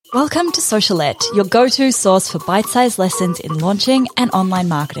Welcome to Socialette, your go-to source for bite-sized lessons in launching and online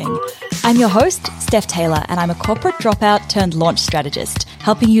marketing. I'm your host, Steph Taylor, and I'm a corporate dropout turned launch strategist,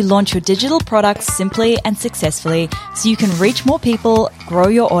 helping you launch your digital products simply and successfully so you can reach more people, grow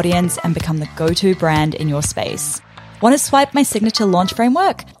your audience, and become the go-to brand in your space. Want to swipe my signature launch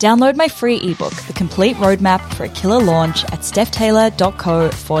framework? Download my free ebook, The Complete Roadmap for a Killer Launch at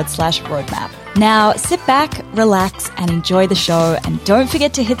stephtaylor.co/roadmap. Now, sit back, relax, and enjoy the show. And don't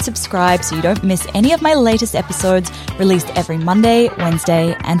forget to hit subscribe so you don't miss any of my latest episodes released every Monday,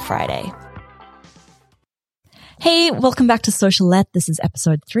 Wednesday, and Friday. Hey, welcome back to Socialette. This is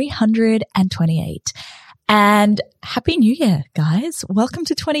episode 328. And Happy New Year, guys. Welcome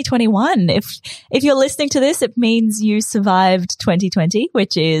to 2021. If you're listening to this, it means you survived 2020,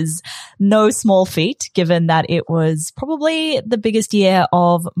 which is no small feat, given that it was probably the biggest year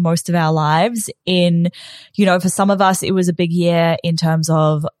of most of our lives. For some of us, it was a big year in terms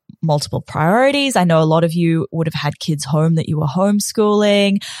of multiple priorities. I know a lot of you would have had kids home that you were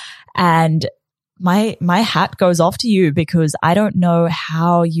homeschooling, and my hat goes off to you because I don't know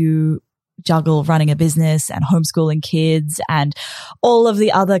how you juggle running a business and homeschooling kids and all of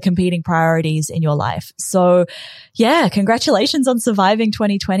the other competing priorities in your life. So yeah, congratulations on surviving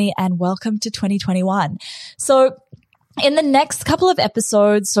 2020 and welcome to 2021. So in the next couple of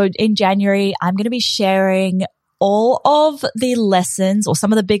episodes, so in January, I'm going to be sharing all of the lessons or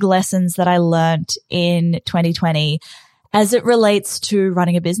some of the big lessons that I learned in 2020 as it relates to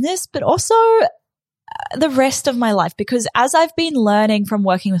running a business, but also the rest of my life, because as I've been learning from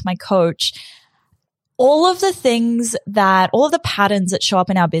working with my coach, all of the patterns that show up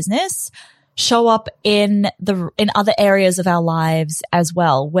in our business show up in other areas of our lives as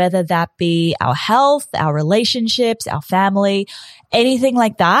well, whether that be our health, our relationships, our family, anything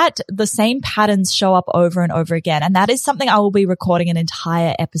like that. The same patterns show up over and over again. And that is something I will be recording an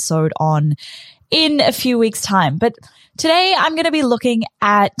entire episode on in a few weeks' time. But today I'm going to be looking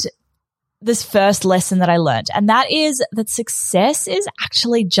at this first lesson that I learned, and that is that success is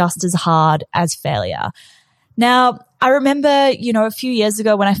actually just as hard as failure. Now, I remember, a few years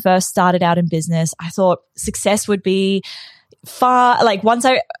ago when I first started out in business, I thought success would be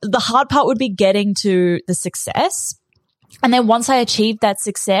the hard part would be getting to the success. And then once I achieved that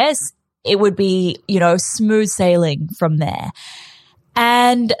success, it would be, smooth sailing from there.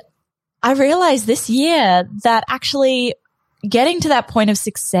 And I realized this year that actually getting to that point of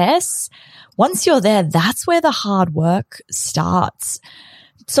success, once you're there, that's where the hard work starts.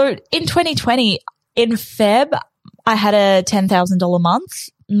 So in 2020, in Feb, I had a $10,000 month.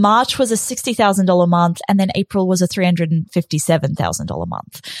 March was a $60,000 month. And then April was a $357,000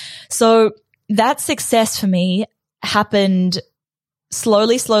 month. So that success for me happened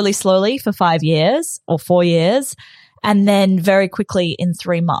slowly for 5 years or 4 years, and then very quickly in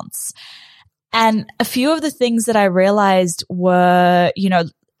 3 months. And a few of the things that I realized were,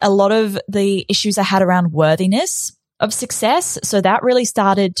 a lot of the issues I had around worthiness of success. So that really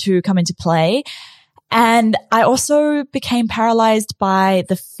started to come into play. And I also became paralyzed by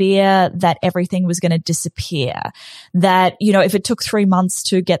the fear that everything was going to disappear. That, if it took 3 months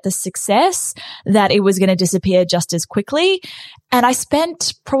to get the success, that it was going to disappear just as quickly. And I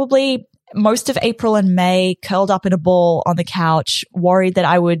spent probably most of April and May curled up in a ball on the couch, worried that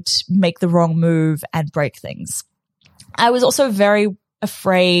I would make the wrong move and break things. I was also very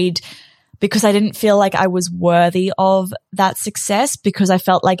afraid because I didn't feel like I was worthy of that success because I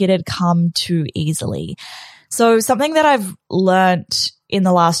felt like it had come too easily. So something that I've learnt in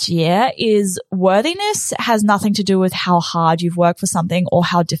the last year is worthiness has nothing to do with how hard you've worked for something or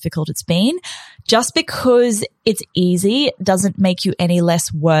how difficult it's been. Just because it's easy doesn't make you any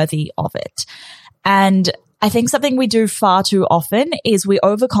less worthy of it. And I think something we do far too often is we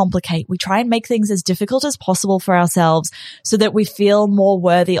overcomplicate. We try and make things as difficult as possible for ourselves so that we feel more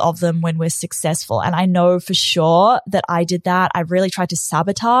worthy of them when we're successful. And I know for sure that I did that. I really tried to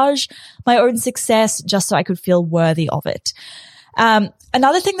sabotage my own success just so I could feel worthy of it.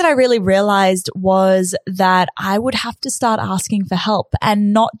 Another thing that I really realized was that I would have to start asking for help,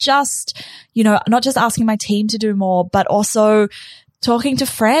 and not just asking my team to do more, but also talking to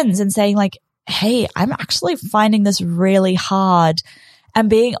friends and saying like, hey, I'm actually finding this really hard, and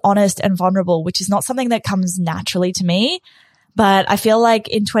being honest and vulnerable, which is not something that comes naturally to me. But I feel like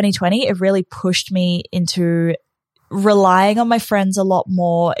in 2020, it really pushed me into relying on my friends a lot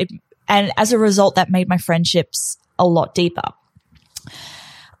more. And as a result, that made my friendships a lot deeper.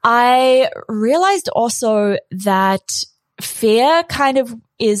 I realized also that fear kind of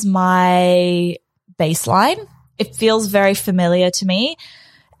is my baseline. It feels very familiar to me,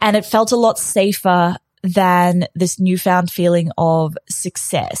 and it felt a lot safer than this newfound feeling of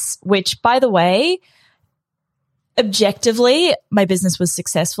success, which, by the way, objectively, my business was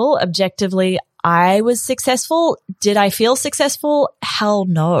successful. Objectively, I was successful. Did I feel successful? Hell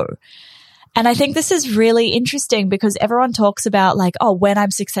no. And I think this is really interesting because everyone talks about like, oh, when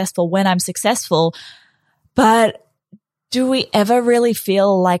I'm successful, but do we ever really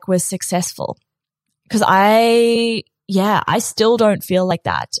feel like we're successful? Because I still don't feel like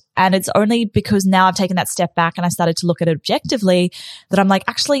that. And it's only because now I've taken that step back and I started to look at it objectively that I'm like,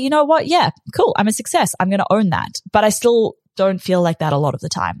 actually, you know what? Yeah, cool. I'm a success. I'm going to own that. But I still don't feel like that a lot of the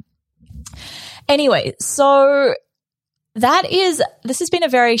time. Anyway, so this has been a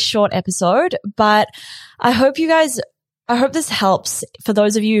very short episode, but I hope this helps for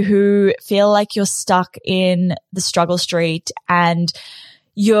those of you who feel like you're stuck in the struggle street and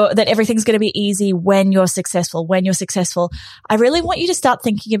that everything's going to be easy when you're successful. I really want you to start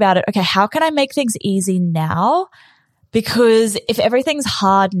thinking about it. Okay, how can I make things easy now? Because if everything's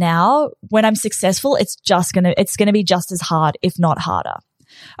hard now, when I'm successful, it's going to be just as hard, if not harder.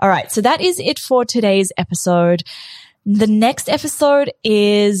 All right. So that is it for today's episode. The next episode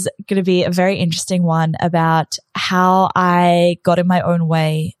is going to be a very interesting one about how I got in my own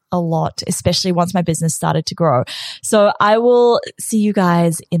way a lot, especially once my business started to grow. So I will see you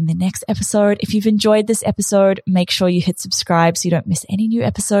guys in the next episode. If you've enjoyed this episode, make sure you hit subscribe so you don't miss any new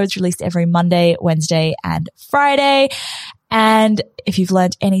episodes released every Monday, Wednesday, and Friday. And if you've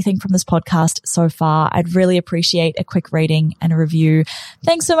learned anything from this podcast so far, I'd really appreciate a quick rating and a review.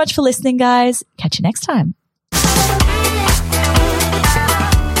 Thanks so much for listening, guys. Catch you next time.